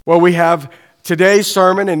Well, we have today's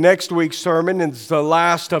sermon and next week's sermon. It's the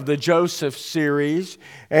last of the Joseph series,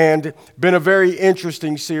 and been a very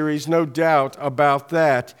interesting series, no doubt about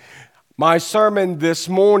that. My sermon this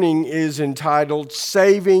morning is entitled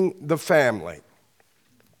Saving the Family.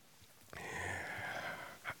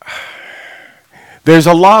 There's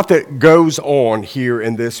a lot that goes on here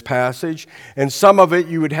in this passage, and some of it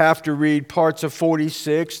you would have to read parts of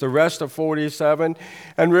 46, the rest of 47,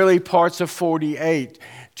 and really parts of 48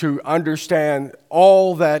 to understand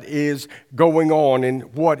all that is going on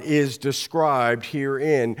and what is described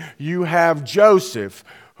herein. You have Joseph,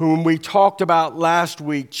 whom we talked about last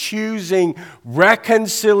week, choosing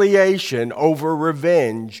reconciliation over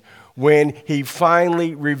revenge when he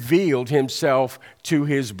finally revealed himself to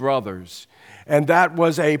his brothers. And that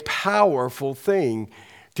was a powerful thing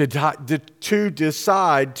to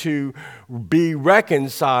decide to be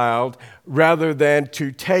reconciled rather than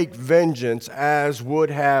to take vengeance, as would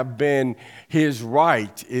have been his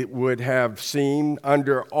right. It would have seemed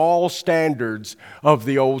under all standards of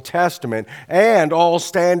the Old Testament and all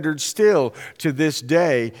standards still to this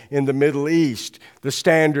day in the Middle East. The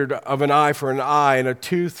standard of an eye for an eye and a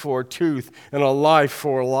tooth for a tooth and a life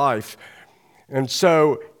for a life. And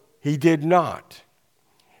so he did not.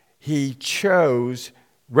 He chose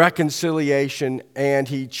reconciliation, and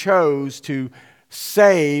he chose to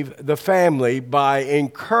save the family by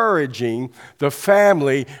encouraging the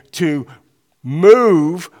family to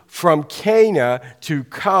move from Canaan to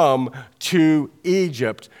come to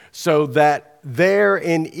Egypt, so that there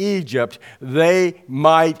in Egypt they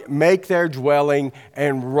might make their dwelling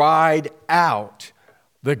and ride out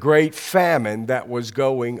the great famine that was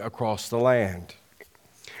going across the land.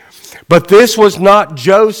 But this was not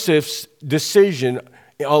Joseph's decision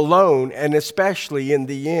alone, and especially in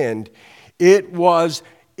the end. It was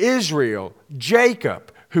Israel,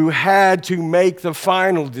 Jacob, who had to make the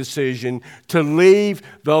final decision to leave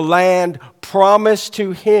the land promised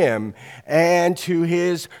to him and to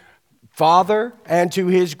his father and to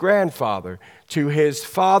his grandfather, to his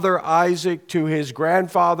father Isaac, to his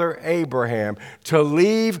grandfather Abraham, to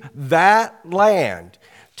leave that land,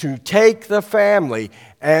 to take the family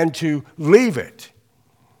and to leave it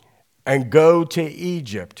and go to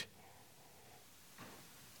Egypt.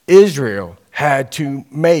 Israel had to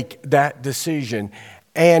make that decision.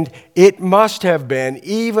 And it must have been,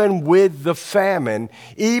 even with the famine,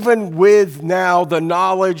 even with now the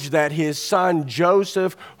knowledge that his son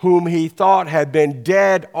Joseph, whom he thought had been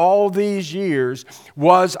dead all these years,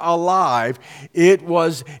 was alive, it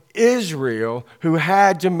was Israel who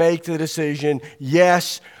had to make the decision.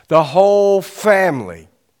 Yes, the whole family,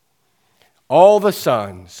 all the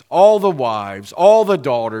sons, all the wives, all the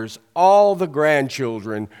daughters, all the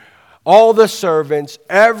grandchildren, all the servants,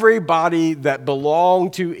 everybody that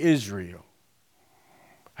belonged to Israel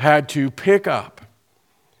had to pick up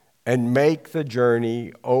and make the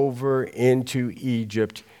journey over into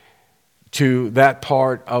Egypt, to that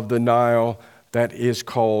part of the Nile that is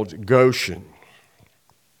called Goshen.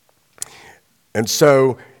 And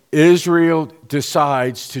so Israel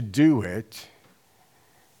decides to do it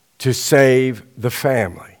to save the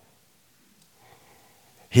family.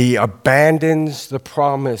 He abandons the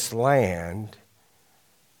promised land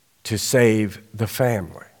to save the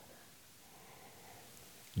family.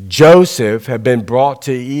 Joseph had been brought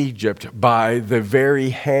to Egypt by the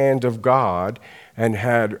very hand of God and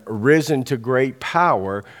had risen to great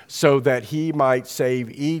power so that he might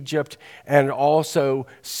save Egypt and also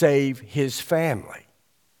save his family.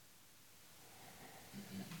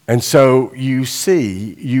 And so you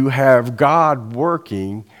see, you have God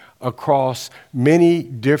working across many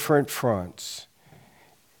different fronts.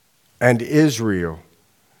 And Israel,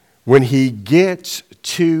 when he gets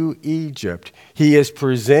to Egypt, he is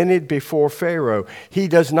presented before Pharaoh. He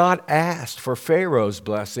does not ask for Pharaoh's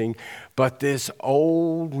blessing, but this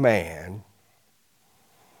old man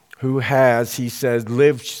who has, he says,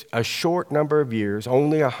 lived a short number of years,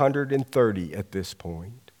 only 130 at this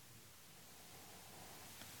point.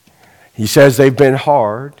 He says they've been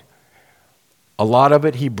hard. A lot of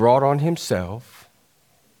it he brought on himself.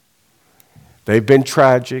 They've been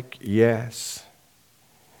tragic, yes.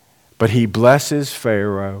 But he blesses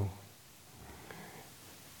Pharaoh.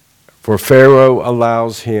 For Pharaoh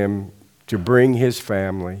allows him to bring his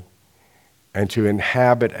family and to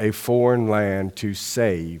inhabit a foreign land to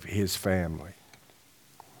save his family.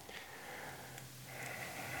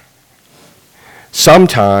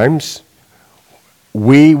 Sometimes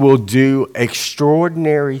we will do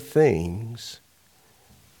extraordinary things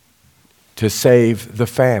to save the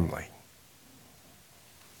family.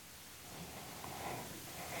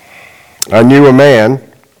 I knew a man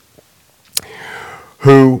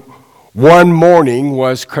who one morning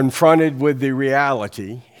was confronted with the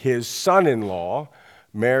reality his son-in-law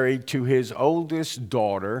married to his oldest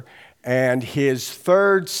daughter, and his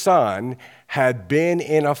third son had been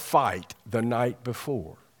in a fight the night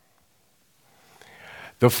before.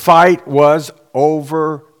 The fight was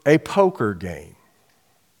over a poker game,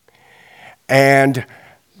 and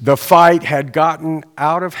the fight had gotten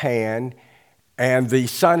out of hand, and the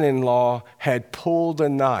son-in-law had pulled a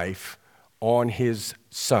knife on his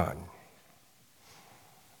son.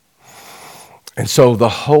 And so the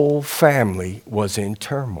whole family was in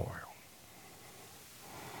turmoil.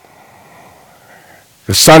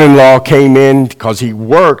 The son-in-law came in because he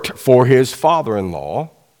worked for his father-in-law.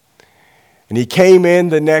 And he came in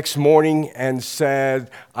the next morning and said,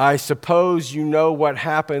 "I suppose you know what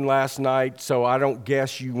happened last night, so I don't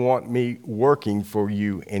guess you want me working for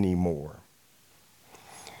you anymore."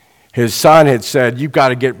 His son had said, "You've got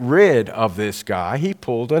to get rid of this guy. He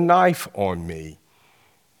pulled a knife on me."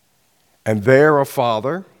 And there a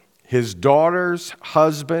father, his daughter's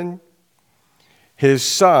husband, his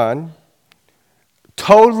son,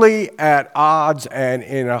 totally at odds and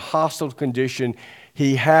in a hostile condition,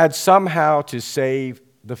 he had somehow to save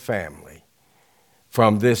the family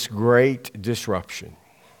from this great disruption.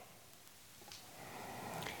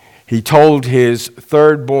 He told his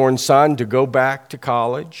third-born son to go back to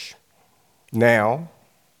college now.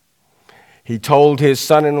 He told his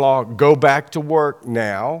son-in-law, "Go back to work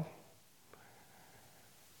now,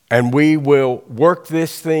 and we will work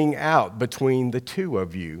this thing out between the two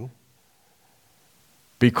of you,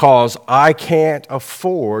 because I can't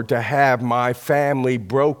afford to have my family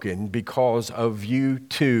broken because of you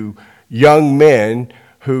two young men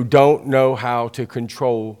who don't know how to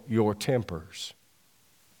control your tempers."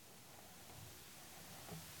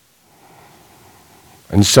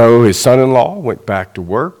 And so his son-in-law went back to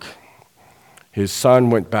work. His son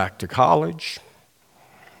went back to college.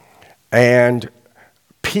 And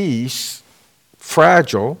peace,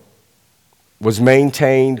 fragile, was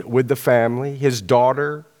maintained with the family. His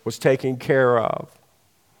daughter was taken care of.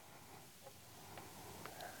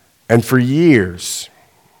 And for years,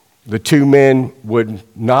 the two men would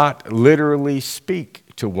not literally speak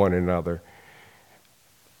to one another,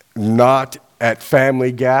 not at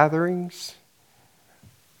family gatherings,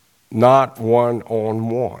 not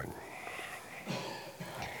one-on-one.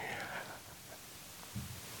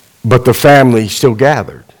 But the family still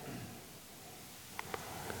gathered.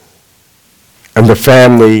 And the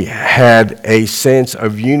family had a sense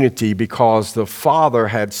of unity because the father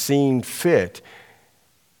had seen fit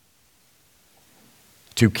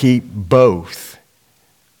to keep both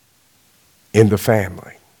in the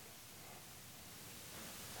family.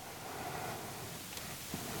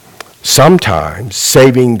 Sometimes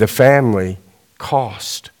saving the family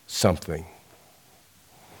costs something.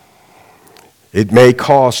 It may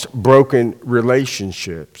cost broken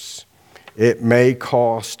relationships. It may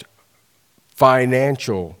cost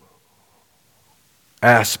financial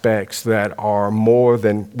aspects that are more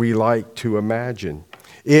than we like to imagine.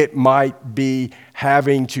 It might be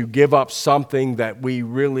having to give up something that we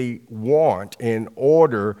really want in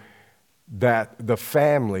order that the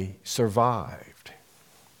family survived.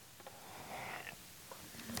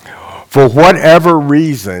 For whatever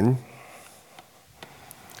reason,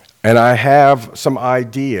 and I have some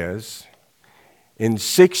ideas, in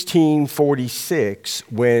 1646,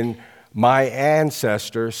 when my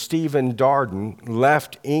ancestor, Stephen Darden,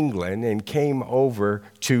 left England and came over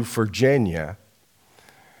to Virginia,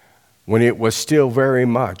 when it was still very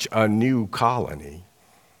much a new colony,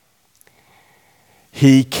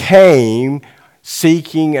 he came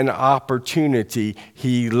seeking an opportunity.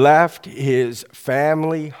 He left his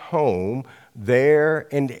family home there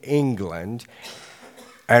in England,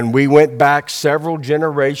 and we went back several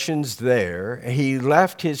generations there. He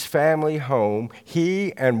left his family home.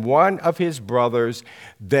 He and one of his brothers,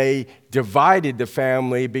 they divided the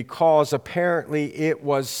family because apparently it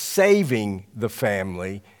was saving the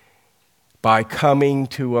family by coming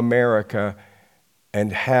to America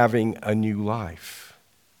and having a new life.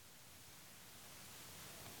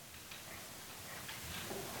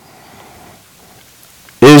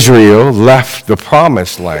 Israel left the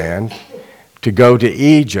promised land to go to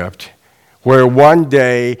Egypt, where one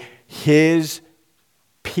day his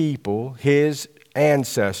people, his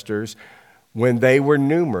ancestors, when they were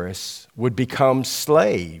numerous, would become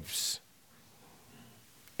slaves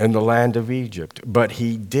in the land of Egypt. But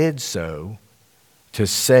he did so to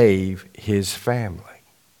save his family.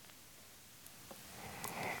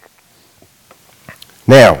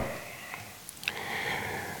 Now,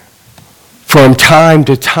 from time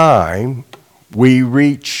to time, we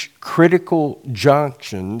reach critical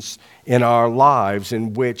junctions in our lives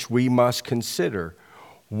in which we must consider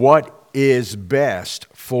what is best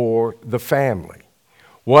for the family,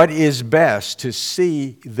 what is best to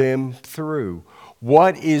see them through,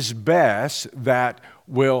 what is best that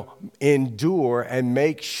will endure and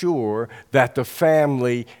make sure that the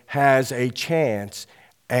family has a chance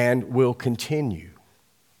and will continue.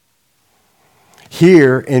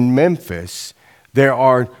 Here in Memphis, there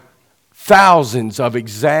are thousands of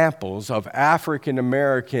examples of African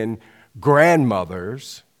American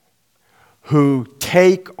grandmothers who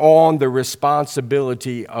take on the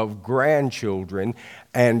responsibility of grandchildren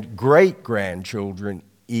and great-grandchildren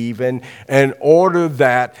even, in order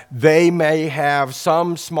that they may have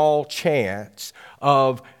some small chance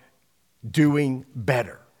of doing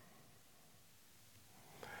better.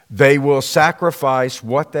 They will sacrifice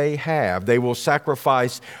what they have. They will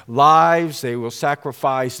sacrifice lives. They will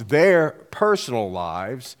sacrifice their personal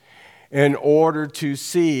lives in order to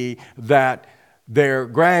see that their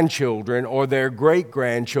grandchildren or their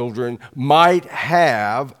great-grandchildren might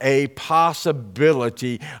have a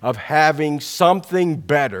possibility of having something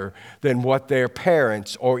better than what their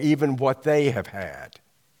parents or even what they have had.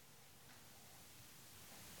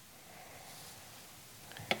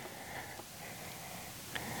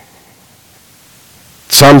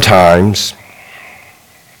 Sometimes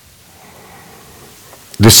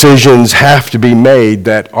decisions have to be made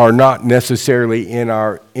that are not necessarily in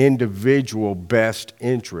our individual best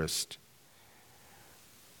interest,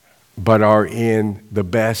 but are in the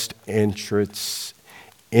best interest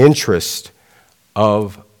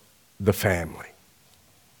of the family.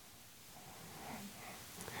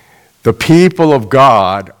 The people of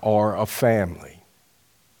God are a family.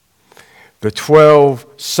 The 12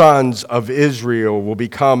 sons of Israel will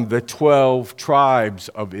become the 12 tribes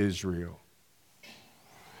of Israel.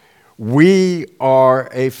 We are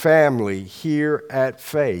a family here at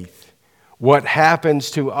Faith. What happens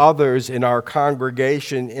to others in our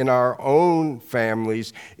congregation, in our own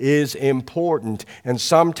families, is important. And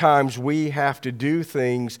sometimes we have to do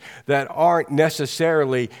things that aren't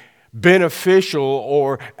necessarily beneficial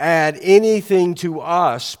or add anything to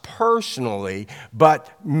us personally, but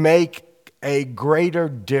make a greater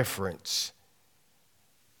difference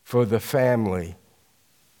for the family,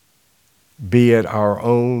 be it our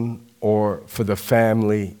own or for the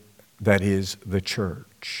family that is the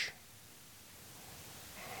church.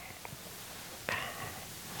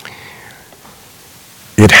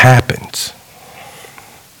 It happens.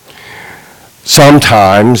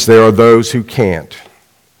 Sometimes there are those who can't.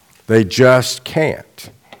 They just can't.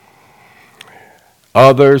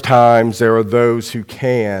 Other times there are those who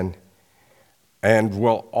can and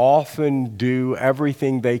will often do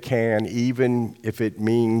everything they can, even if it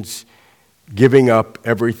means giving up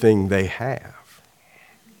everything they have.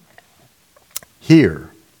 Here,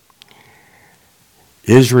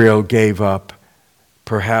 Israel gave up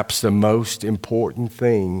perhaps the most important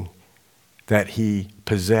thing that he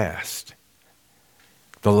possessed,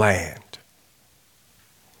 the land.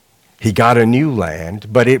 He got a new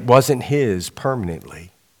land, but it wasn't his permanently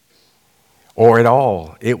or at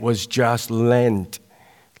all. It was just lent,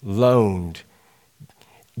 loaned,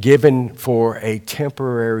 given for a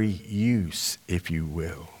temporary use, if you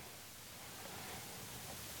will.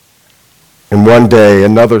 And one day,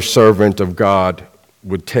 another servant of God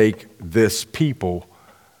would take this people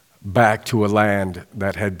back to a land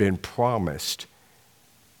that had been promised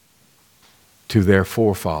to their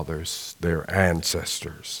forefathers, their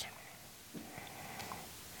ancestors.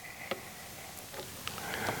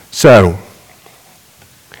 So,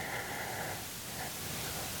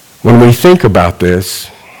 when we think about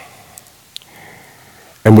this,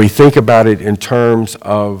 and we think about it in terms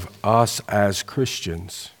of us as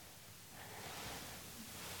Christians,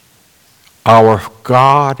 our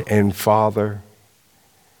God and Father,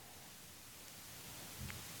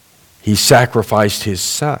 he sacrificed his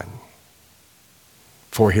Son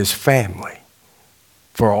for his family,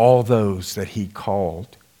 for all those that he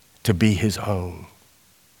called to be his own.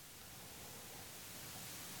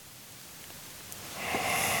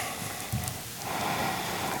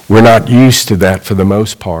 We're not used to that for the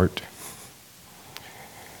most part.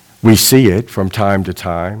 We see it from time to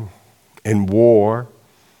time. In war,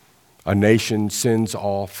 a nation sends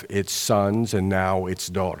off its sons and now its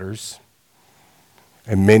daughters,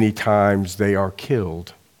 and many times they are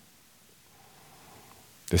killed.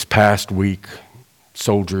 This past week,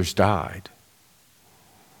 soldiers died.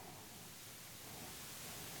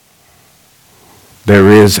 There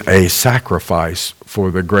is a sacrifice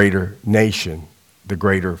for the greater nation, the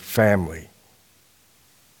greater family.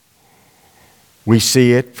 We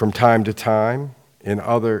see it from time to time in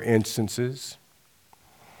other instances.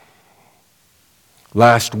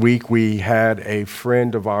 Last week, we had a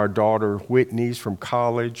friend of our daughter Whitney's from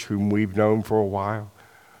college, whom we've known for a while,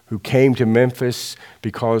 who came to Memphis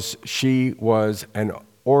because she was an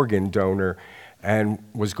organ donor and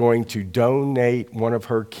was going to donate one of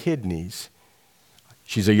her kidneys.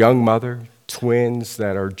 She's a young mother, twins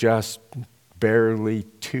that are just barely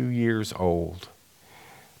 2 years old.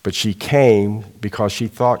 But she came because she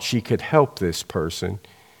thought she could help this person.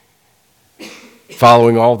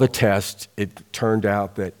 Following all the tests, it turned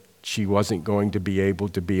out that she wasn't going to be able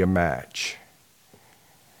to be a match.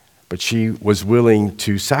 But she was willing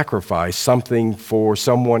to sacrifice something for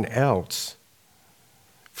someone else,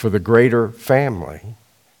 for the greater family.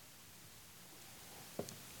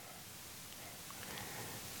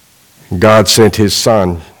 God sent his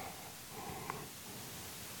son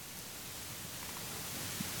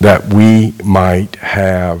that we might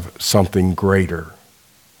have something greater,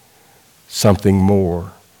 something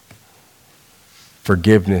more,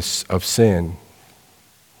 forgiveness of sin,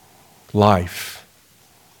 life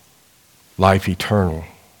eternal.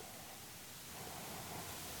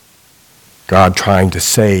 God trying to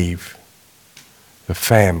save the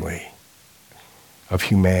family of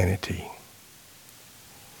humanity.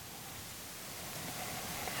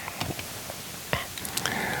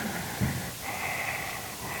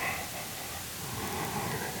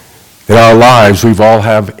 In our lives, we've all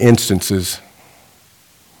have instances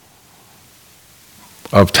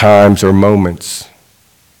of times or moments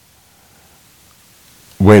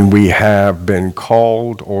when we have been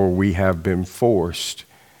called or we have been forced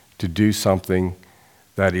to do something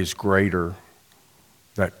that is greater,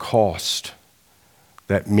 that cost,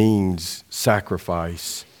 that means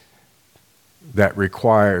sacrifice, that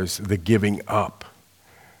requires the giving up,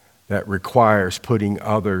 that requires putting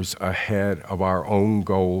others ahead of our own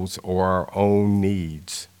goals or our own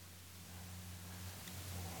needs.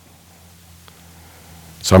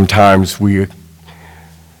 Sometimes we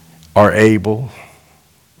are able,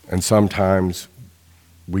 and sometimes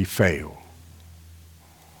we fail.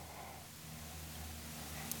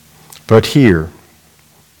 But here,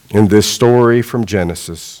 in this story from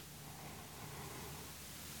Genesis,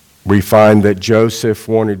 we find that Joseph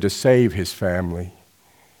wanted to save his family,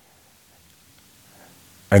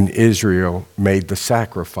 and Israel made the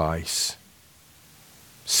sacrifice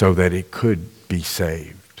so that it could be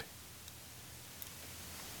saved.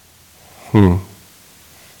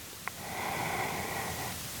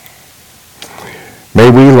 May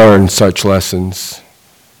we learn such lessons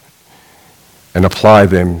and apply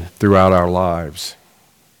them throughout our lives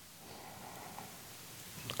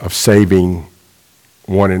of saving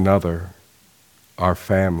one another, our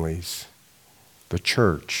families, the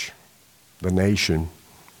church, the nation,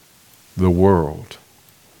 the world.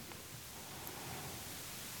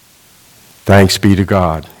 Thanks be to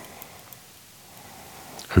God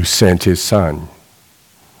who sent his Son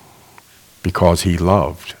because he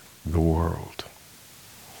loved the world.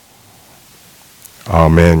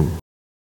 Amen.